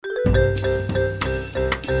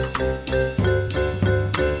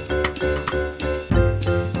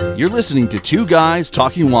You're listening to Two Guys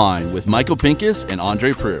Talking Wine with Michael Pincus and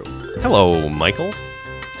Andre Proulx. Hello, Michael.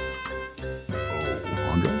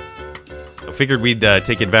 Andre? I figured we'd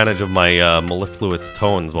take advantage of my mellifluous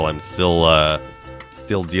tones while I'm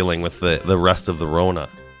still dealing with the rest of the Rona.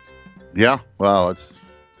 Yeah, well, it's,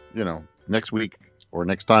 next week or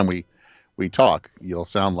next time we talk, you'll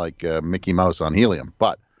sound like Mickey Mouse on helium.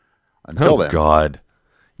 But until then. Oh, God.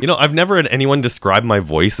 I've never had anyone describe my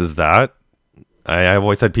voice as that. I've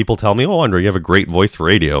always had people tell me, "Oh, Andre, you have a great voice for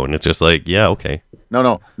radio," and it's just like, yeah, okay.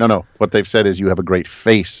 No. What they've said is you have a great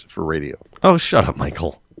face for radio. Oh, shut up,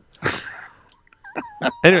 Michael.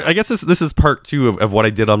 And I guess this is part 2 of what I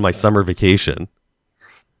did on my summer vacation.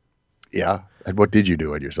 Yeah, and what did you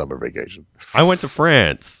do on your summer vacation? I went to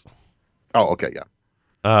France. Oh, okay,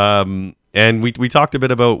 yeah. And we talked a bit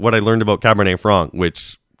about what I learned about Cabernet Franc,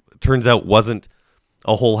 which turns out wasn't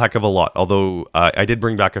a whole heck of a lot, although I did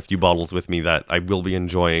bring back a few bottles with me that I will be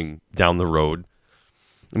enjoying down the road.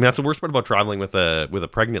 I mean, that's the worst part about traveling with a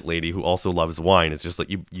pregnant lady who also loves wine. It's just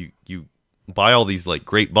like you buy all these like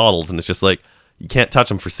great bottles, and it's just like you can't touch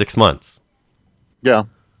them for 6 months. Yeah.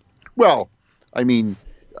 Well, I mean,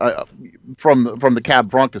 from the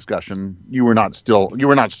Cab Franc discussion, you were not sold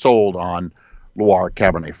on Loire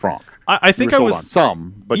Cabernet Franc. I think you were I was sold on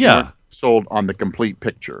some, but yeah. You weren't sold on the complete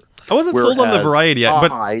picture. I wasn't sold on the variety yet,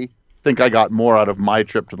 but I think I got more out of my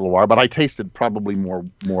trip to the Loire, but I tasted probably more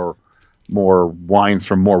wines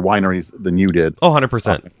from more wineries than you did. Oh,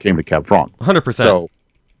 100%. Came to Cab Franc. 100%. So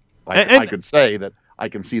I could say that I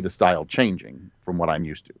can see the style changing from what I'm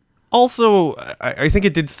used to. Also, I think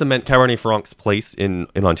it did cement Cabernet Franc's place in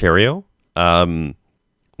Ontario.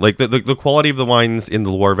 Like the quality of the wines in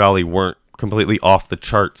the Loire Valley weren't completely off the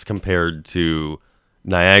charts compared to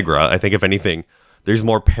Niagara. I think if anything, there's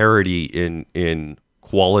more parity in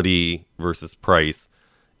quality versus price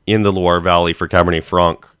in the Loire Valley for Cabernet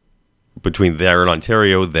Franc between there and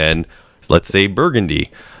Ontario than, let's say, Burgundy.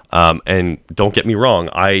 And don't get me wrong,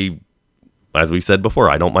 as we've said before,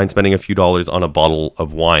 I don't mind spending a few dollars on a bottle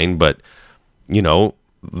of wine, but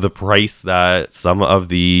the price that some of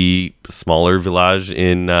the smaller village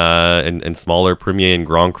and smaller Premier and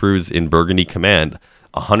Grand Crus in Burgundy command,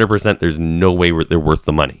 100%, there's no way they're worth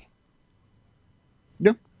the money.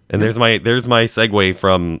 Yeah. And there's my segue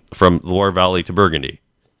from Loire Valley to Burgundy.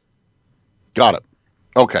 Got it.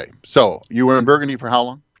 Okay. So you were in Burgundy for how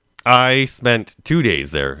long? I spent 2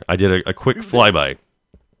 days there. I did a quick flyby.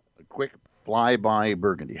 A quick flyby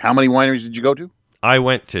Burgundy. How many wineries did you go to? I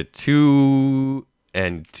went to 2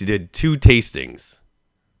 and did 2 tastings.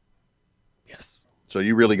 Yes. So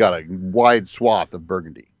you really got a wide swath of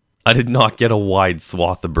Burgundy. I did not get a wide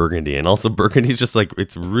swath of Burgundy. And also Burgundy's just like,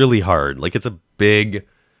 it's really hard. Like it's a big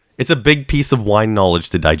piece of wine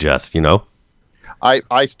knowledge to digest,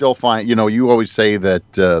 I still find, you always say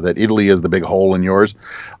that Italy is the big hole in yours.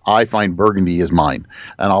 I find Burgundy is mine.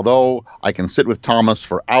 And although I can sit with Thomas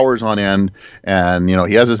for hours on end and,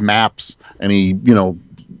 he has his maps and he,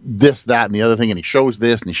 this, that, and the other thing, and he shows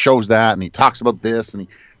this and he shows that and he talks about this and he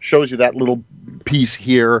shows you that little piece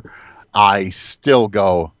here, I still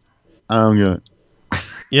go, I'm going to.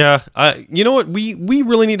 Yeah. You know what? We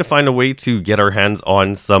really need to find a way to get our hands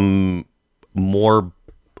on some more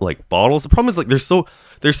like bottles. The problem is like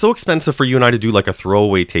they're so expensive for you and I to do like a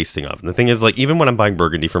throwaway tasting of. And the thing is, like, even when I'm buying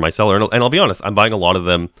Burgundy for my cellar, and I'll be honest, I'm buying a lot of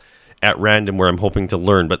them at random where I'm hoping to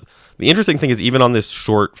learn. But the interesting thing is, even on this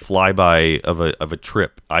short flyby of a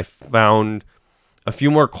trip, I found a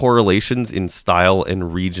few more correlations in style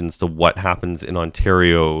and regions to what happens in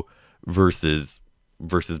Ontario versus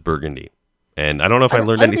Burgundy. And I don't know if I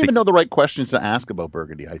learned anything. I don't even know the right questions to ask about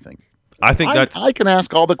Burgundy. I think I can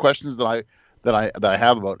ask all the questions that I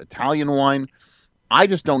have about Italian wine. I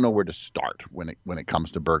just don't know where to start when it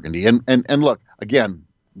comes to Burgundy. And look, again,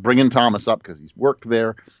 bringing Thomas up because he's worked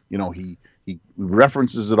there. He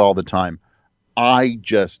references it all the time. I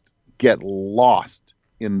just get lost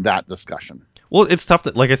in that discussion. Well, it's tough,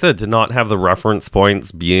 like I said, to not have the reference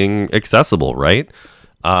points being accessible, right?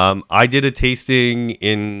 I did a tasting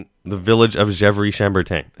in the village of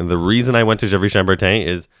Gevrey-Chambertin. And the reason I went to Gevrey-Chambertin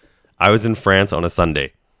is I was in France on a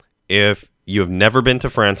Sunday. If you have never been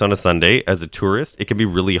to France on a Sunday as a tourist, it can be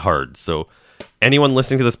really hard. So anyone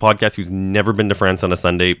listening to this podcast who's never been to France on a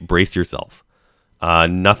Sunday, brace yourself.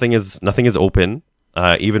 Nothing is open.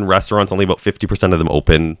 Even restaurants, only about 50% of them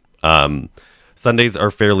open. Sundays are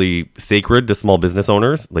fairly sacred to small business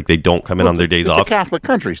owners. Like, they don't come in on their days off. It's a Catholic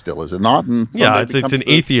country still, is it not? And yeah, it's an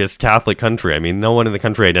atheist Catholic country. I mean, no one in the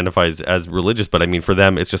country identifies as religious, but I mean, for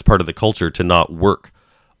them, it's just part of the culture to not work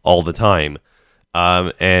all the time.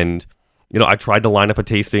 And I tried to line up a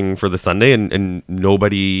tasting for the Sunday, and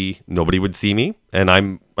nobody would see me, and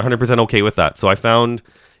I'm 100% okay with that. So I found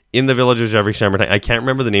in the village of Gevrey-Chambertin, I can't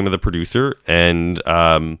remember the name of the producer, and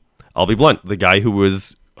I'll be blunt, the guy who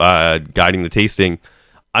was guiding the tasting,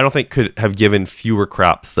 I don't think could have given fewer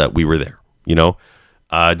craps that we were there.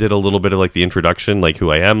 Did a little bit of like the introduction, like who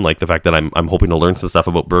I am, like the fact that I'm hoping to learn some stuff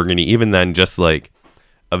about Burgundy. Even then, just like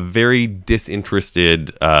a very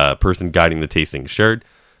disinterested person guiding the tasting, shared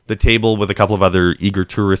the table with a couple of other eager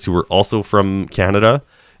tourists who were also from Canada,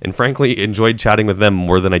 and frankly enjoyed chatting with them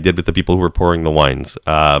more than I did with the people who were pouring the wines.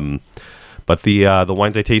 But the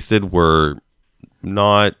wines I tasted were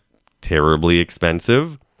not terribly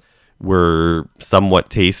expensive, were somewhat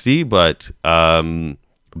tasty, but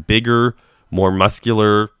bigger, more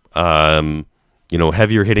muscular,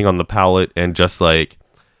 heavier hitting on the palate, and just like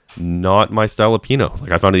not my style of Pinot.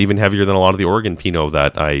 Like I found it even heavier than a lot of the Oregon Pinot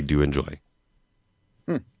that I do enjoy.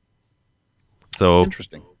 So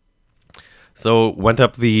interesting. So went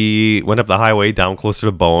up the highway down closer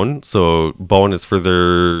to Beaune. So Beaune is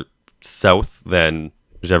further south than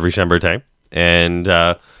Gevrey-Chambertin,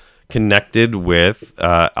 and connected with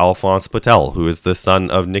Alphonse Potel, who is the son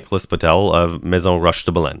of Nicolas Potel of Maison Roche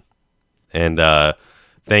de Belen. And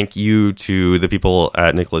thank you to the people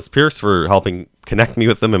at Nicholas Pierce for helping connect me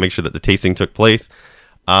with them and make sure that the tasting took place.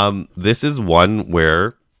 This is one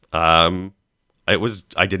where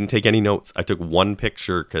I didn't take any notes. I took one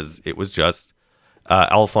picture because it was just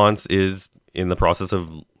Alphonse is in the process of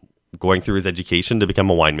going through his education to become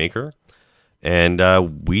a winemaker.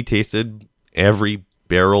 And we tasted every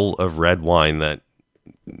barrel of red wine that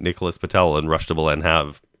Nicolas Potel and Roche de Belen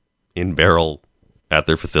have in barrel at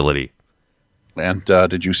their facility. And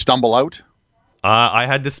did you stumble out? I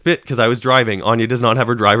had to spit because I was driving. Anya does not have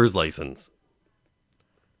her driver's license.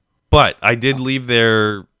 But I did leave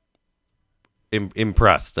there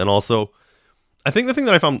impressed. And also, I think the thing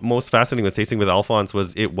that I found most fascinating with tasting with Alphonse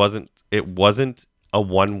was it wasn't a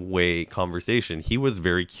one-way conversation. He was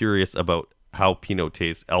very curious about how Pinot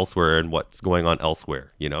tastes elsewhere and what's going on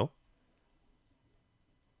elsewhere,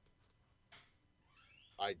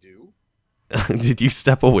 I do. Did you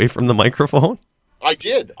step away from the microphone? I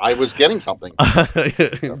did. I was getting something.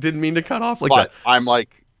 Didn't mean to cut off like that. I'm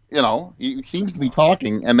like, he seems to be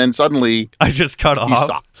talking, and then suddenly I just cut off. He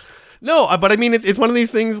stops. No, but I mean, it's one of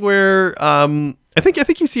these things where I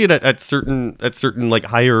think you see it at certain like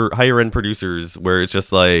higher end producers where it's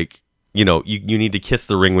just like you need to kiss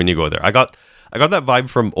the ring when you go there. I got that vibe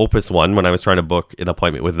from Opus One when I was trying to book an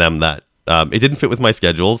appointment with them that it didn't fit with my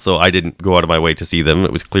schedule, so I didn't go out of my way to see them.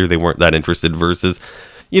 It was clear they weren't that interested. Versus,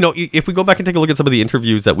 if we go back and take a look at some of the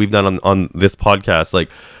interviews that we've done on this podcast, like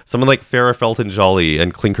someone like Farrah Felton-Jolly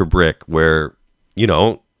and Clinker Brick, where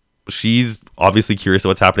she's obviously curious of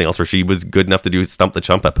what's happening elsewhere. She was good enough to do Stump the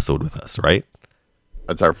Chump episode with us, right?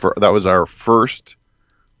 That was our first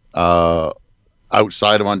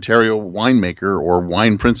outside of Ontario winemaker or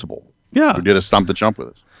wine principal. Yeah, who did a Stump the Chump with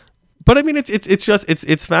us. But I mean,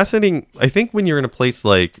 it's fascinating. I think when you're in a place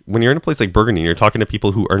like Burgundy, you're talking to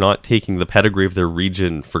people who are not taking the pedigree of their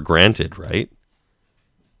region for granted, right?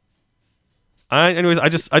 Anyways, I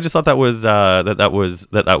just thought that was that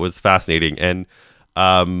was fascinating, and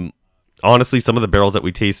honestly, some of the barrels that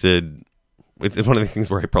we tasted, it's one of the things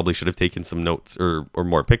where I probably should have taken some notes or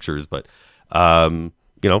more pictures, but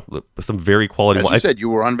some very quality. As you said, you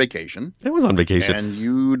were on vacation. I was on vacation, and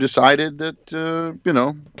you decided that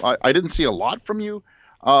I didn't see a lot from you,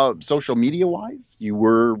 social media wise. You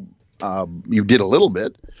were you did a little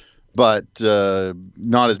bit, but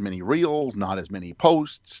not as many reels, not as many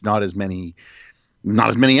posts, not as many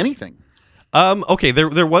anything. Okay,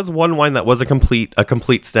 there was one wine that was a complete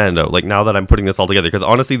standout. Like now that I'm putting this all together, because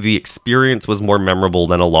honestly, the experience was more memorable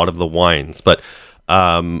than a lot of the wines, but.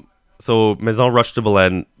 So Maison Roche de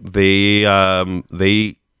Belen,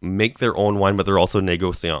 they make their own wine, but they're also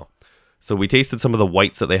négociants. So we tasted some of the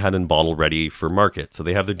whites that they had in bottle ready for market. So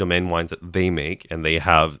they have their domain wines that they make, and they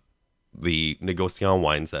have the négociant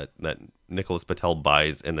wines that Nicolas Potel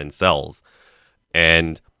buys and then sells.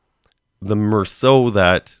 And the Meursault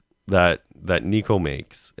that Nico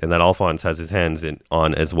makes and that Alphonse has his hands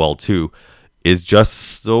on as well too, is just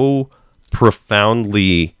so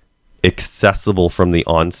profoundly accessible from the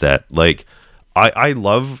onset. Like I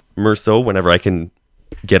love Meursault whenever I can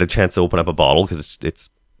get a chance to open up a bottle, because it's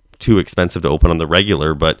too expensive to open on the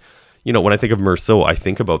regular. But when I think of Meursault, I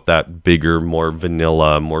think about that bigger, more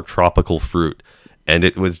vanilla, more tropical fruit, and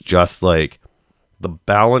it was just like the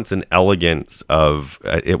balance and elegance of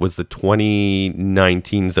it was the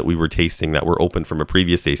 2019s that we were tasting that were open from a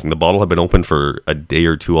previous tasting. The bottle had been open for a day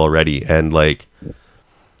or two already, and like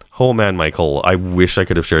Oh man, Michael, I wish I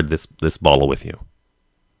could have shared this bottle with you.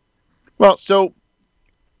 Well, so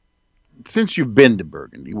since you've been to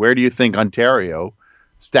Burgundy, where do you think Ontario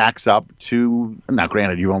stacks up to? Now,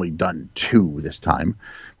 granted, you've only done 2 this time,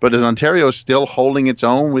 but is Ontario still holding its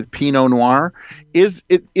own with Pinot Noir? Is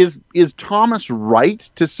Thomas right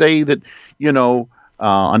to say that,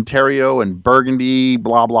 Ontario and Burgundy,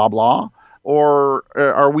 blah blah blah, or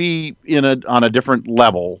are we on a different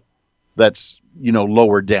level that's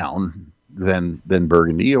lower down than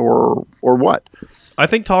Burgundy, or what? I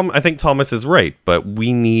think Thomas is right, but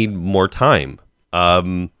we need more time.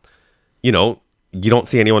 You don't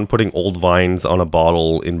see anyone putting old vines on a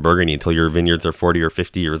bottle in Burgundy until your vineyards are 40 or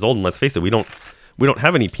 50 years old. And let's face it, we don't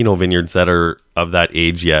have any Pinot vineyards that are of that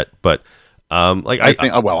age yet. But I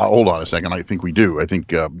think, hold on a second. I think we do. I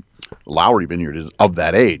think Lowry Vineyard is of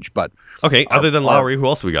that age. But okay, other than Lowry, who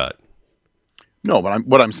else we got? No, but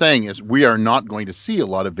what I'm saying is we are not going to see a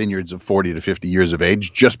lot of vineyards of 40 to 50 years of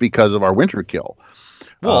age just because of our winter kill.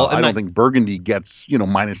 Well, I don't think Burgundy gets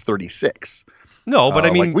minus 36. No, but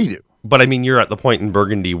I mean, like we do. But I mean, you're at the point in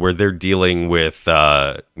Burgundy where they're dealing with,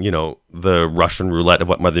 the Russian roulette of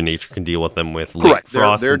what Mother Nature can deal with them with late frosts and things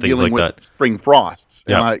like that. They're dealing with spring frosts.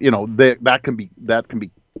 Yeah. And, that can be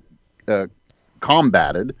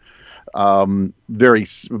combated very,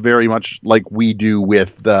 very much like we do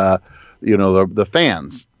with, the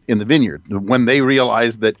fans in the vineyard. When they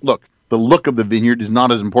realize that, look, the look of the vineyard is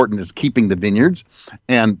not as important as keeping the vineyards,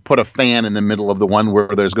 and put a fan in the middle of the one where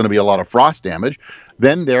there's going to be a lot of frost damage,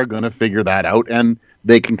 then they're going to figure that out and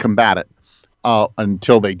they can combat it.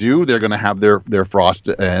 Until they do, they're going to have their frost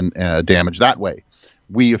and damage that way.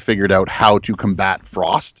 We have figured out how to combat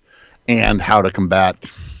frost and how to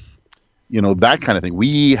combat, that kind of thing.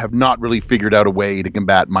 We have not really figured out a way to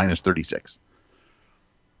combat minus 36.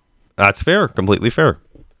 That's fair. Completely fair.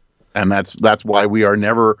 And that's why we are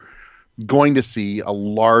never going to see a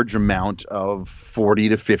large amount of 40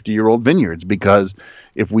 to 50-year-old vineyards, because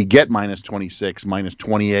if we get minus 26, minus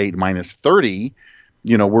 28, minus 30,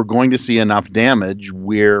 we're going to see enough damage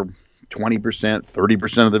where 20%,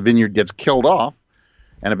 30% of the vineyard gets killed off.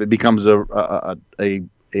 And if it becomes a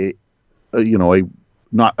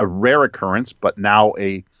not a rare occurrence, but now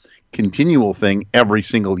a continual thing every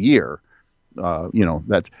single year,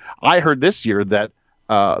 that's, I heard this year that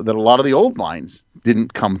a lot of the old vines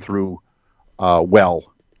didn't come through well.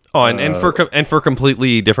 Oh, and for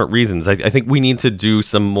completely different reasons. I think we need to do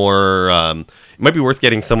some more. It might be worth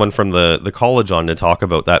getting someone from the college on to talk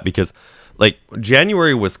about that, because like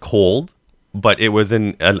January was cold, but it was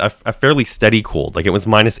in a fairly steady cold. Like it was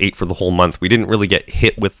 -8 for the whole month. We didn't really get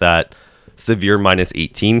hit with that severe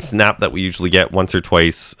 -18 snap that we usually get once or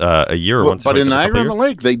twice a year. But in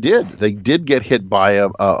Niagara-on-the-Lake, they did get hit by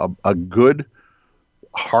a good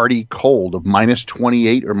hearty cold of minus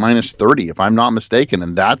 28 or minus 30, if I'm not mistaken,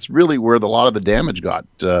 and that's really where a lot of the damage got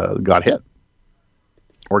hit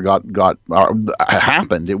or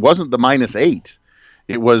happened. It wasn't the -8;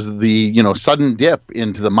 it was the sudden dip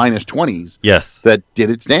into the -20s. Yes, that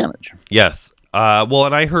did its damage. Yes. Well,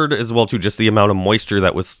 and I heard as well too, just the amount of moisture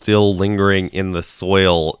that was still lingering in the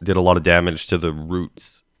soil did a lot of damage to the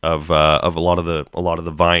roots of a lot of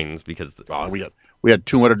the vines, because we had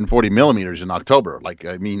 240 millimeters in October. Like,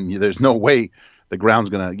 I mean, there's no way the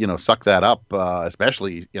ground's going to, suck that up,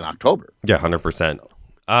 especially in October. Yeah, 100%.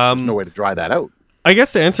 There's no way to dry that out. I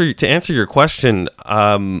guess to answer your question,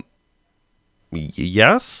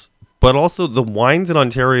 yes, but also the wines in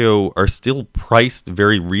Ontario are still priced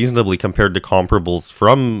very reasonably compared to comparables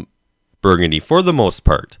from Burgundy for the most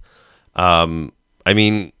part. I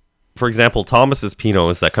mean, for example, Thomas's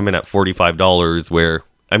Pinots that come in at $45, where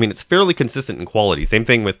it's fairly consistent in quality. Same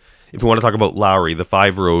thing with, if you want to talk about Lowry, the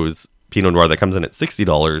 5 Rose Pinot Noir that comes in at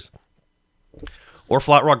 $60, or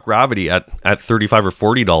Flat Rock Gravity at $35 or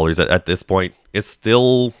 $40 at this point, is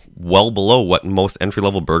still well below what most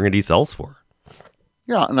entry-level Burgundy sells for.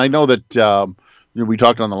 Yeah, and I know that we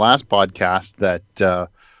talked on the last podcast that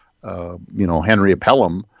Henry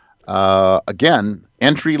Appellum, again,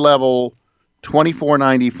 entry-level,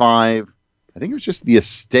 $24.95. I think it was just the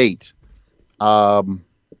estate.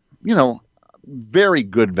 Very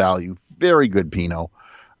good value, very good Pinot.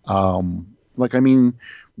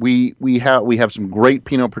 We have some great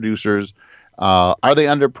Pinot producers. Are they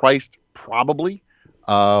underpriced? Probably.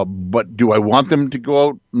 But do I want them to go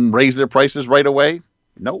out and raise their prices right away?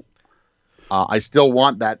 No. I still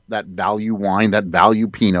want that value wine, that value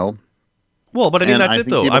Pinot. Well, but that's I it, think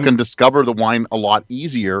though. People can discover the wine a lot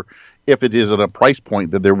easier if it is at a price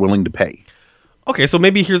point that they're willing to pay. Okay, so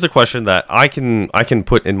maybe here's a question that I can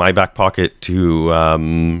put in my back pocket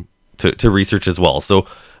to research as well. So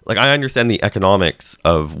like, I understand the economics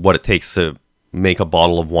of what it takes to make a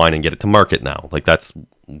bottle of wine and get it to market now. Like, that's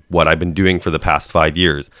what I've been doing for the past 5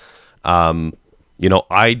 years.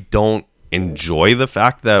 I don't enjoy the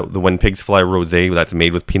fact that the When Pigs Fly Rosé that's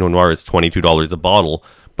made with Pinot Noir is $22 a bottle.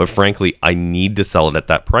 But frankly, I need to sell it at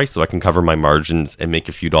that price so I can cover my margins and make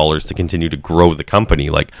a few dollars to continue to grow the company.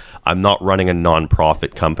 Like, I'm not running a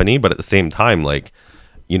non-profit company, but at the same time, like,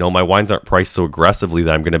 my wines aren't priced so aggressively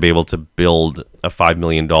that I'm going to be able to build a $5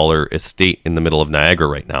 million estate in the middle of Niagara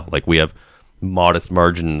right now. Like, we have modest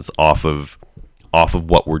margins off of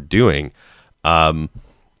what we're doing.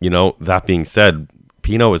 That being said,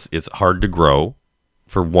 Pinot is hard to grow,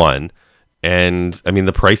 for one. And I mean,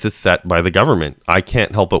 the price is set by the government. I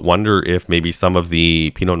can't help but wonder if maybe some of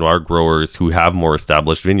the Pinot Noir growers who have more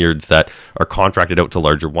established vineyards that are contracted out to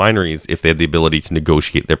larger wineries, if they had the ability to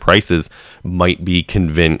negotiate their prices, might be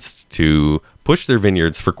convinced to push their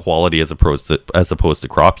vineyards for quality as opposed to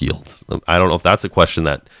crop yields. I don't know if that's a question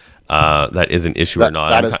that is an issue or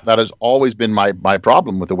not. That has always been my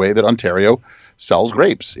problem with the way that Ontario sells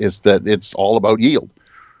grapes, is that it's all about yield.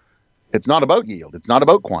 It's not about yield. It's not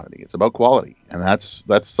about quantity. It's about quality. And that's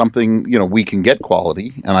something, we can get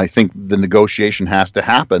quality. And I think the negotiation has to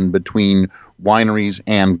happen between wineries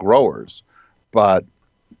and growers. But,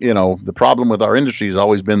 the problem with our industry has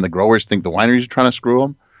always been the growers think the wineries are trying to screw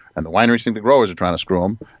them, and the wineries think the growers are trying to screw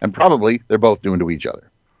them. And probably they're both doing to each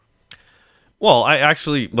other. Well, I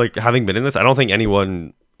actually, like, having been in this, I don't think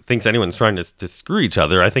anyone thinks anyone's trying to screw each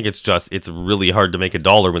other. I think it's really hard to make a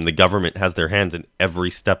dollar when the government has their hands in every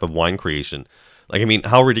step of wine creation. Like, I mean,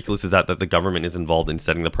 how ridiculous is that the government is involved in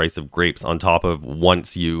setting the price of grapes on top of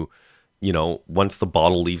once the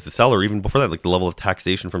bottle leaves the cellar, even before that, like the level of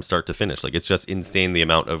taxation from start to finish. Like, it's just insane the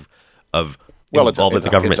amount of involvement the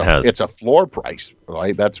government has. It's a floor price,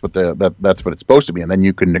 right? That's what that's what it's supposed to be. And then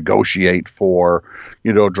you can negotiate for,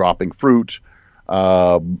 dropping fruit,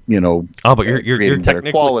 but you're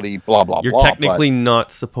technically quality, blah blah you're blah. You're technically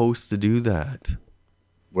not supposed to do that.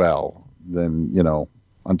 Well, then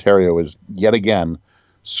Ontario is yet again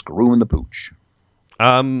screwing the pooch.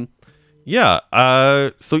 Yeah.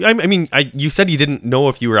 So I mean, you said you didn't know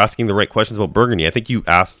if you were asking the right questions about Burgundy. I think you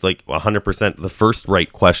asked like 100% the first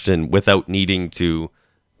right question without needing to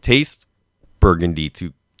taste Burgundy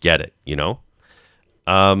to get it.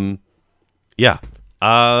 Yeah.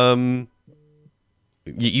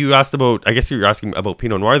 You asked about, I guess you were asking about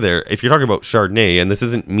Pinot Noir there. If you're talking about Chardonnay, and this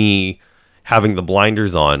isn't me having the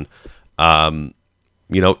blinders on,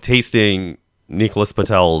 tasting Nicolas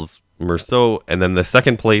Patel's Meursault, and then the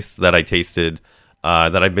second place that I tasted,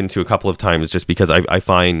 that I've been to a couple of times just because I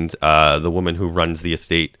find the woman who runs the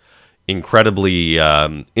estate incredibly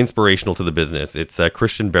inspirational to the business. It's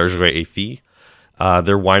Christian Bergeret et Fils.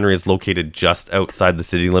 Their winery is located just outside the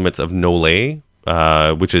city limits of Nolay,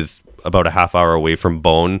 which is about a half hour away from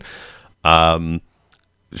Beaune.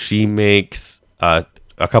 She makes a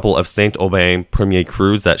couple of Saint-Aubin Premier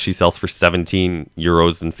Crus that she sells for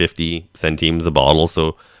 €17.50 a bottle,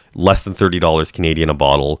 so less than $30 Canadian a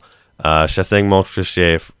bottle. Chassagne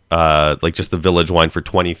Montrachet, like just the village wine, for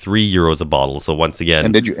 €23 a bottle. So once again,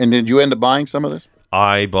 and did you end up buying some of this?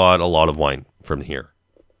 I bought a lot of wine from here.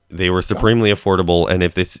 They were supremely affordable, and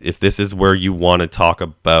if this is where you want to talk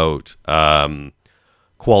about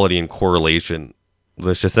quality and correlation,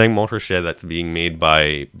 the Chassagne Montrachet that's being made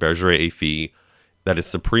by Bergeret et Fils, that is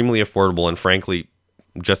supremely affordable, and frankly,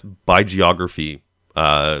 just by geography,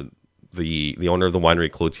 the owner of the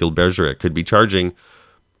winery, Clotilde Bergeret, could be charging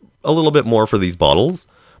a little bit more for these bottles,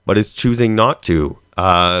 but is choosing not to.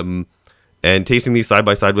 And tasting these side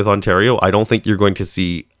by side with Ontario, I don't think you're going to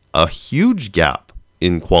see a huge gap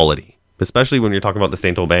in quality, especially when you're talking about the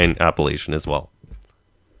Saint-Aubin appellation as well.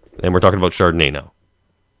 And we're talking about Chardonnay now.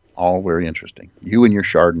 All very interesting. You and your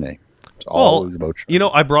Chardonnay. It's always about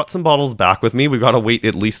Chardonnay. I brought some bottles back with me. We've got to wait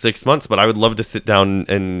at least 6 months, but I would love to sit down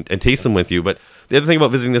and taste them with you. But the other thing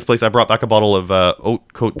about visiting this place, I brought back a bottle of Haute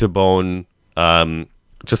Côte de Beaune,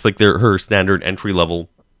 just like her standard entry-level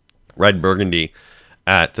red Burgundy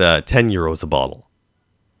at €10 a bottle.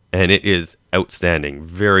 And it is outstanding.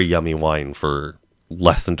 Very yummy wine for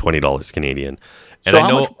less than $20 Canadian. And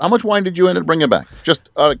so how much wine did you end up bringing back? Just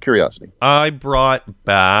out of curiosity. I brought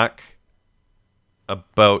back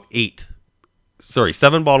about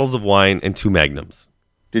 7 bottles of wine and 2 magnums.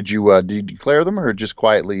 Did you declare them, or just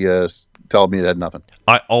quietly tell me it had nothing?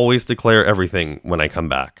 I always declare everything when I come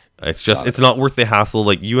back. It's just, it's not worth the hassle.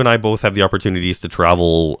 Like, you and I both have the opportunities to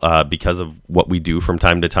travel because of what we do from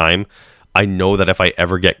time to time. I know that if I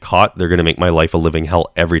ever get caught, they're going to make my life a living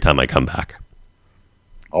hell every time I come back.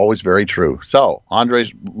 Always very true. So,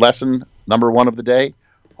 Andre's lesson number 1 of the day: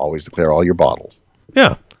 always declare all your bottles.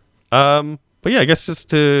 Yeah. But yeah, I guess just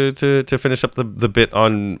to finish up the bit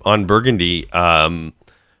on Burgundy,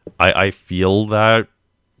 I feel that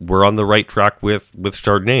we're on the right track with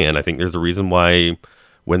Chardonnay, and I think there's a reason why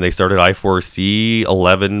when they started I4C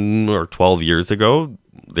 11 or 12 years ago,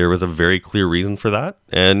 there was a very clear reason for that,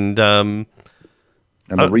 and the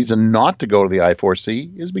reason not to go to the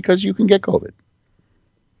I4C is because you can get COVID.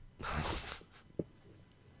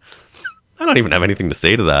 I don't even have anything to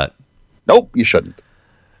say to that. Nope, you shouldn't.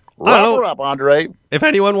 Wrap her up, Andre. If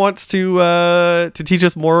anyone wants to teach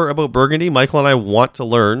us more about Burgundy, Michael and I want to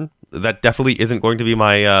learn. That definitely isn't going to be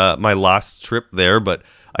my my last trip there, but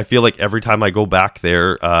I feel like every time I go back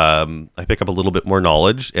there, I pick up a little bit more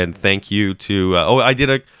knowledge. And thank you to I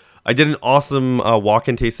did an awesome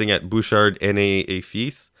walk-in tasting at Bouchard et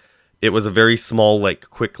Fils. It was a very small,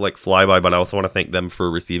 quick flyby, but I also want to thank them for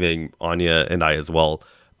receiving Anya and I as well.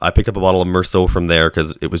 I picked up a bottle of Meursault from there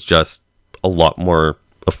because it was just a lot more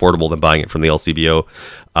affordable than buying it from the LCBO.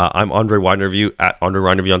 I'm Andre Wine Review at Andre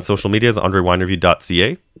Wine Review on social medias,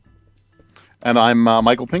 andrewinereview.ca. And I'm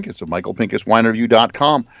Michael Pincus of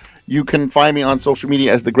michaelpincuswinereview.com. You can find me on social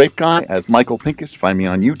media as The Grape Guy, as Michael Pincus. Find me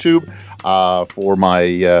on YouTube for my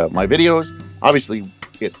videos. Obviously,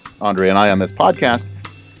 it's Andre and I on this podcast.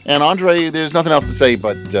 And Andre, there's nothing else to say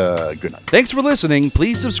but good night. Thanks for listening.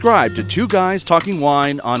 Please subscribe to Two Guys Talking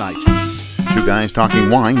Wine on iTunes. Two Guys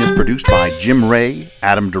Talking Wine is produced by Jim Ray,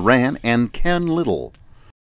 Adam Duran, and Ken Little.